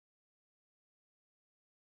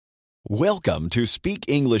Welcome to Speak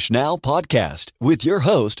English Now podcast with your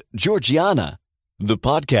host, Georgiana, the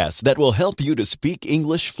podcast that will help you to speak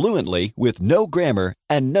English fluently with no grammar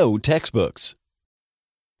and no textbooks.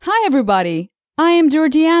 Hi, everybody. I am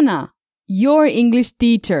Georgiana, your English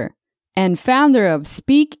teacher and founder of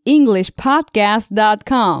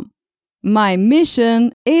SpeakEnglishPodcast.com. My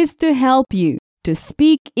mission is to help you to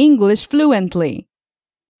speak English fluently.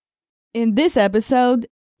 In this episode,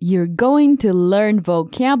 you're going to learn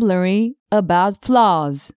vocabulary about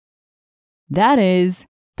flaws. That is,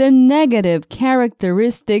 the negative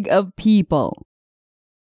characteristic of people.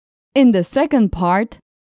 In the second part,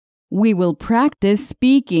 we will practice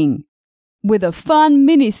speaking with a fun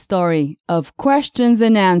mini-story of questions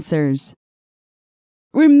and answers.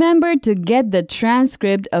 Remember to get the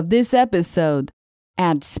transcript of this episode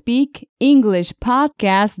at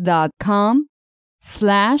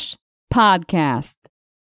speakenglishpodcast.com/podcast.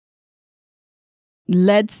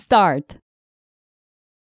 Let's start.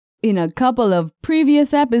 In a couple of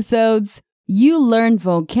previous episodes, you learned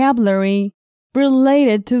vocabulary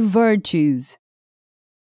related to virtues.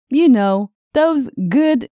 You know, those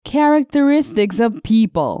good characteristics of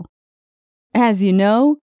people. As you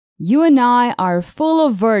know, you and I are full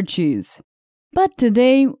of virtues. But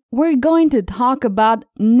today, we're going to talk about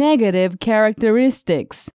negative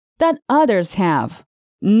characteristics that others have.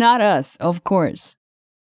 Not us, of course.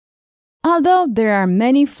 Although there are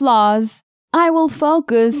many flaws, I will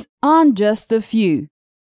focus on just a few.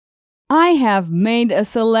 I have made a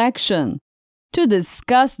selection to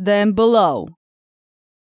discuss them below.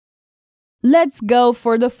 Let's go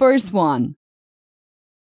for the first one.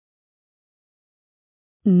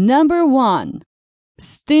 Number 1.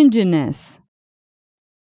 Stinginess.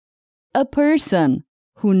 A person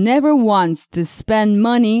who never wants to spend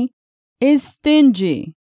money is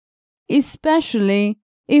stingy, especially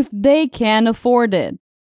if they can afford it.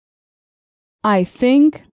 I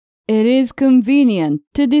think it is convenient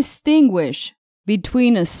to distinguish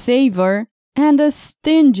between a saver and a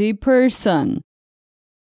stingy person.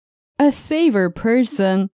 A saver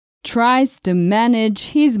person tries to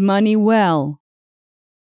manage his money well.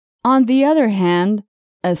 On the other hand,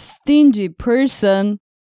 a stingy person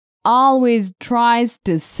always tries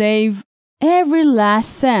to save every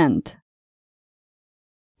last cent.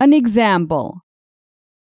 An example.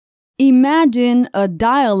 Imagine a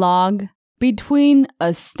dialogue between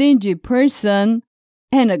a stingy person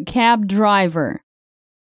and a cab driver.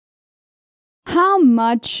 How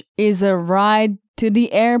much is a ride to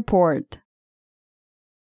the airport?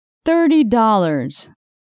 $30.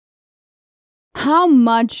 How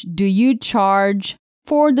much do you charge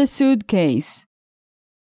for the suitcase?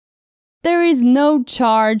 There is no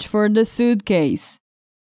charge for the suitcase.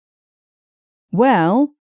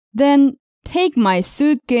 Well, then take my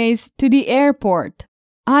suitcase to the airport.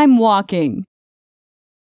 I'm walking.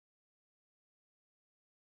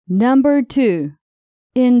 Number 2.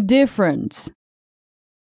 Indifference.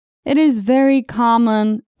 It is very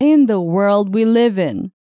common in the world we live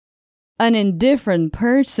in. An indifferent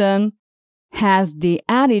person has the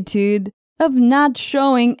attitude of not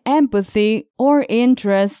showing empathy or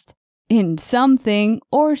interest in something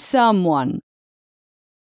or someone.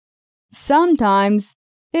 Sometimes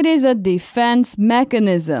it is a defense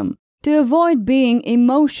mechanism to avoid being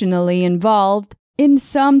emotionally involved in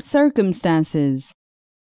some circumstances.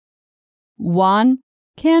 One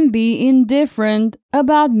can be indifferent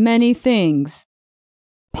about many things: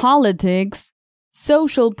 politics,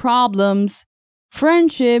 social problems,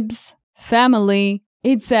 friendships, family,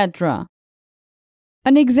 etc.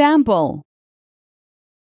 An example.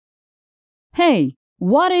 Hey,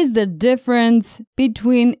 what is the difference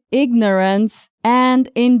between ignorance and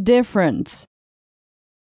indifference?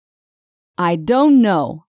 I don't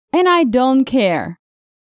know, and I don't care.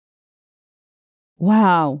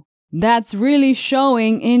 Wow, that's really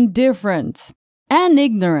showing indifference and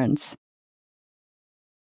ignorance.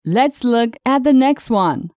 Let's look at the next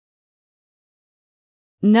one.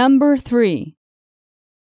 Number 3.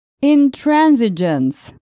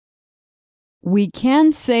 Intransigence. We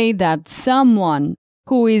can say that someone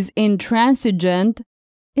who is intransigent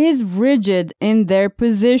is rigid in their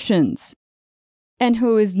positions and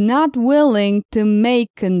who is not willing to make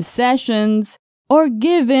concessions or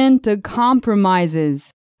give in to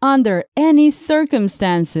compromises under any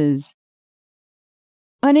circumstances.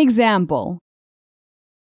 An example.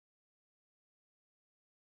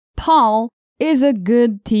 Paul is a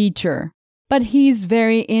good teacher, but he's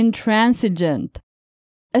very intransigent.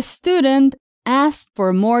 A student asked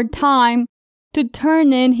for more time to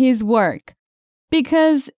turn in his work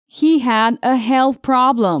because he had a health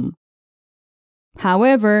problem.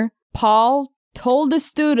 However, Paul told the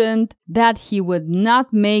student that he would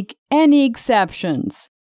not make any exceptions.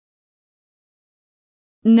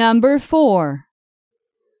 Number 4.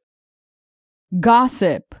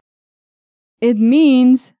 Gossip. It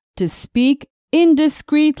means to speak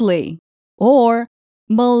indiscreetly or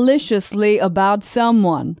maliciously about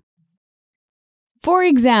someone. For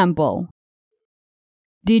example,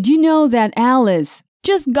 did you know that Alice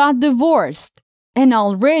just got divorced and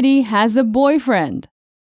already has a boyfriend?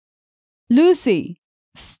 Lucy,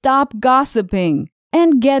 stop gossiping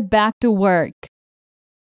and get back to work.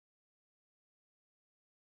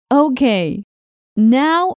 Okay,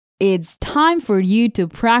 now it's time for you to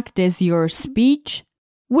practice your speech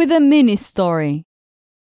with a mini story.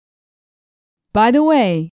 By the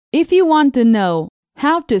way, if you want to know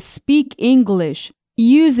how to speak English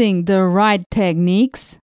using the right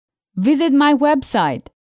techniques, visit my website,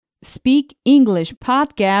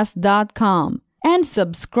 speakenglishpodcast.com, and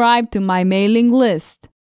subscribe to my mailing list.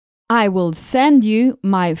 I will send you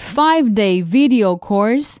my 5-day video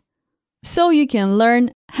course so you can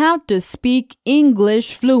learn how to speak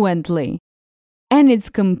English fluently. And it's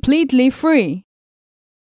completely free.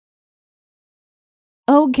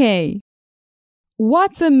 Okay,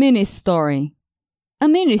 what's a mini story? A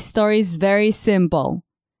mini story is very simple.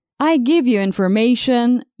 I give you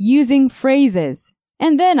information using phrases,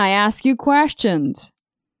 and then I ask you questions.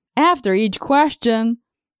 After each question,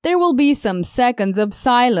 there will be some seconds of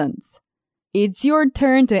silence. It's your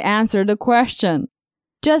turn to answer the question.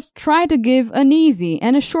 Just try to give an easy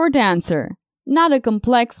and a short answer, not a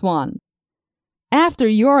complex one. After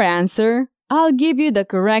your answer, I'll give you the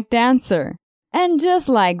correct answer. And just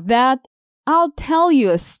like that, I'll tell you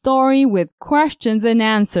a story with questions and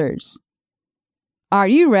answers. Are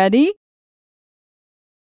you ready?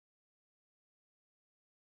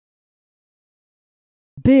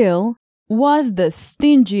 Bill was the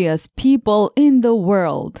stingiest people in the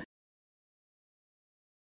world.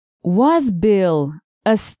 Was Bill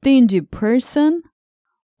a stingy person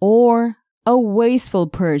or a wasteful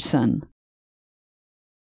person?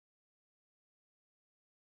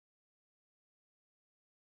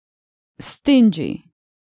 Stingy.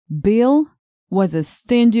 Bill was a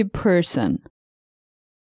stingy person.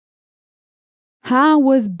 How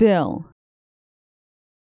was Bill?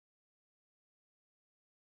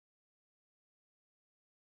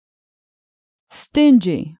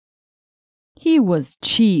 Stingy. He was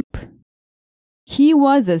cheap. He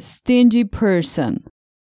was a stingy person.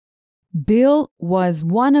 Bill was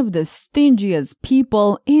one of the stingiest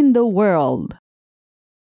people in the world.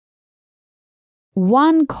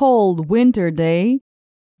 One cold winter day,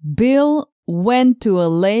 Bill went to a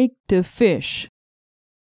lake to fish.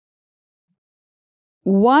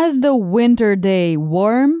 Was the winter day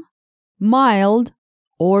warm, mild,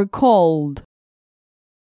 or cold?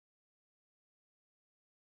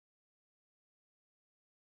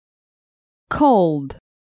 Cold.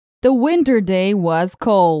 The winter day was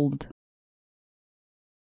cold.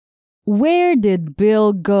 Where did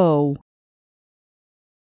Bill go?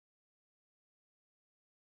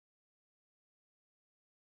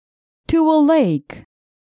 To a lake.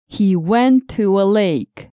 He went to a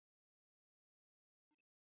lake.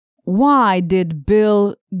 Why did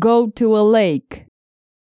Bill go to a lake?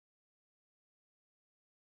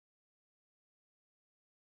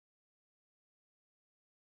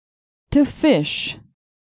 To fish.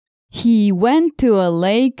 He went to a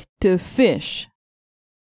lake to fish.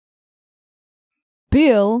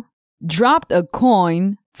 Bill dropped a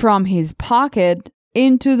coin from his pocket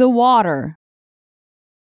into the water.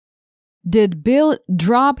 Did Bill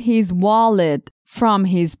drop his wallet from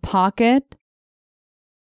his pocket?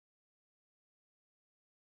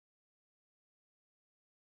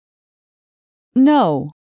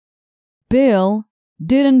 No, Bill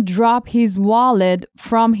didn't drop his wallet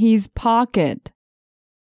from his pocket.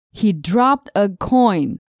 He dropped a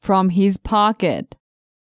coin from his pocket.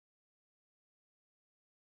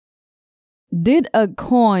 Did a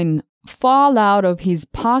coin fall out of his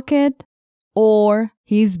pocket or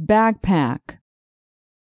his backpack?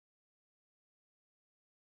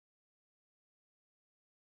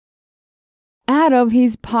 Out of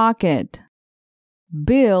his pocket.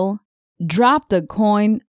 Bill dropped a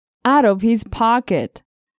coin out of his pocket,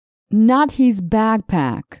 not his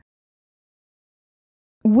backpack.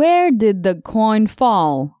 Where did the coin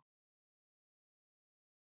fall?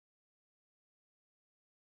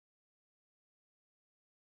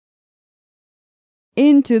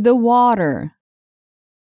 Into the water.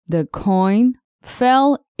 The coin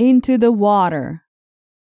fell into the water.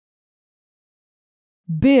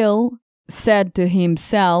 Bill said to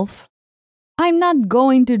himself, "I'm not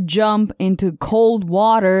going to jump into cold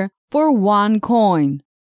water for 1 coin.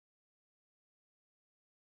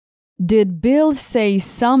 Did Bill say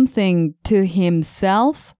something to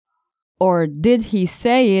himself, or did he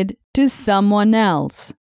say it to someone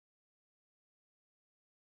else?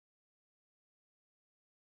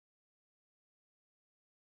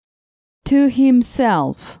 To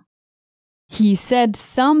himself. He said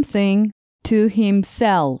something to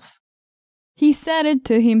himself. He said it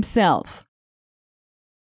to himself.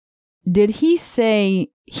 Did he say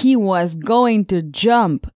he was going to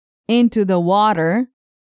jump into the water?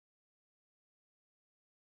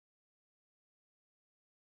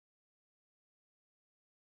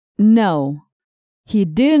 No, he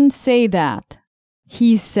didn't say that.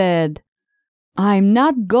 He said, "I'm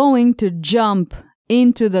not going to jump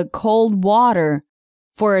into the cold water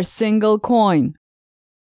for a single coin."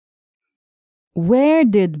 Where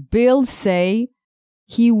did Bill say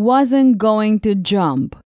he wasn't going to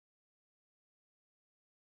jump?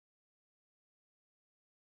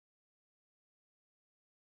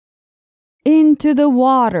 Into the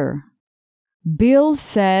water. Bill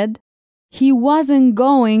said he wasn't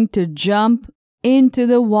going to jump into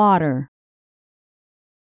the water.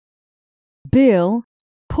 Bill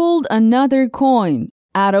pulled another coin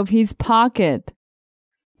out of his pocket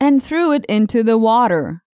and threw it into the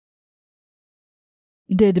water.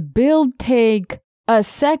 Did Bill take a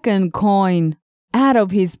second coin out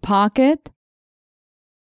of his pocket?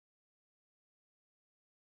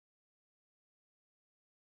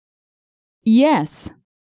 Yes,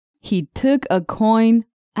 he took a coin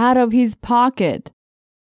out of his pocket.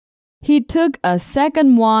 He took a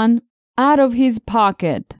second one out of his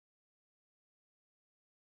pocket.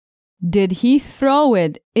 Did he throw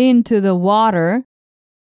it into the water?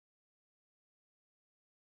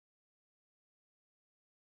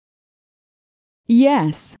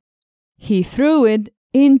 Yes, he threw it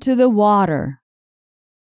into the water.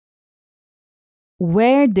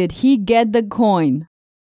 Where did he get the coin?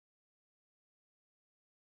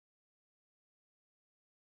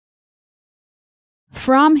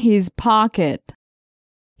 From his pocket.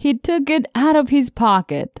 He took it out of his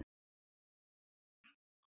pocket.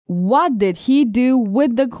 What did he do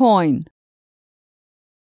with the coin?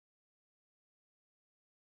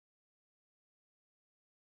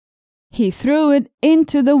 He threw it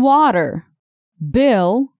into the water.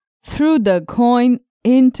 Bill threw the coin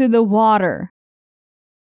into the water.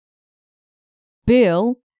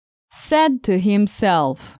 Bill said to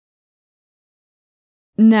himself,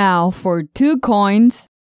 "Now for 2 coins,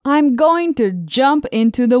 I'm going to jump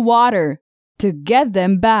into the water to get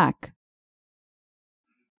them back."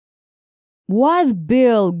 Was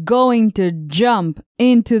Bill going to jump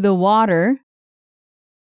into the water?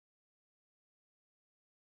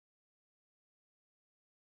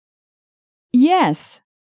 Yes,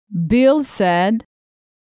 Bill said,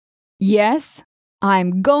 "Yes,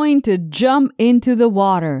 I'm going to jump into the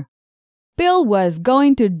water." Bill was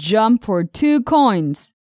going to jump for 2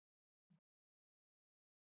 coins.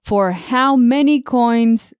 For how many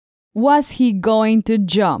coins was he going to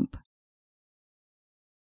jump?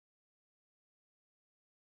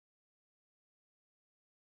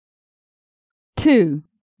 Two.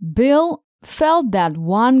 Bill felt that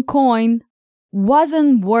 1 coin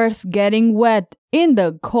wasn't worth getting wet in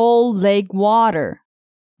the cold lake water,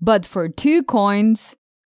 but for 2 coins,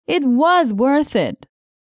 it was worth it.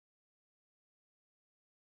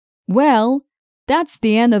 Well, that's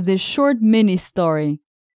the end of this short mini story.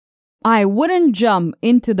 I wouldn't jump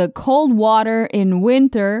into the cold water in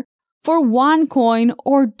winter for 1 coin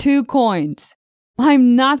or 2 coins.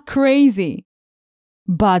 I'm not crazy.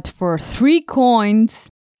 But for 3 coins,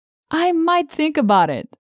 I might think about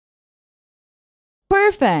it.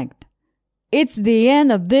 Perfect! It's the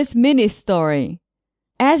end of this mini story.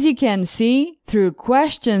 As you can see, through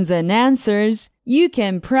questions and answers, you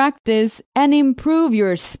can practice and improve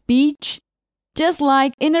your speech just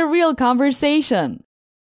like in a real conversation.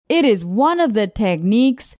 It is one of the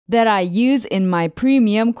techniques that I use in my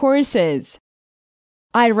premium courses.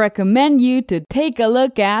 I recommend you to take a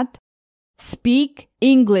look at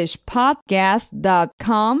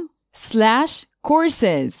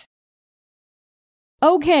speakenglishpodcast.com/courses.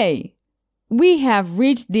 Okay, we have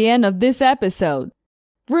reached the end of this episode.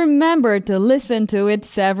 Remember to listen to it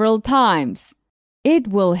several times. It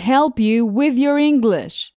will help you with your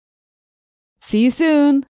English. See you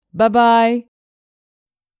soon. Bye-bye.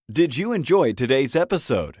 Did you enjoy today's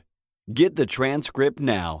episode? Get the transcript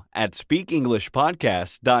now at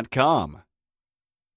speakenglishpodcast.com.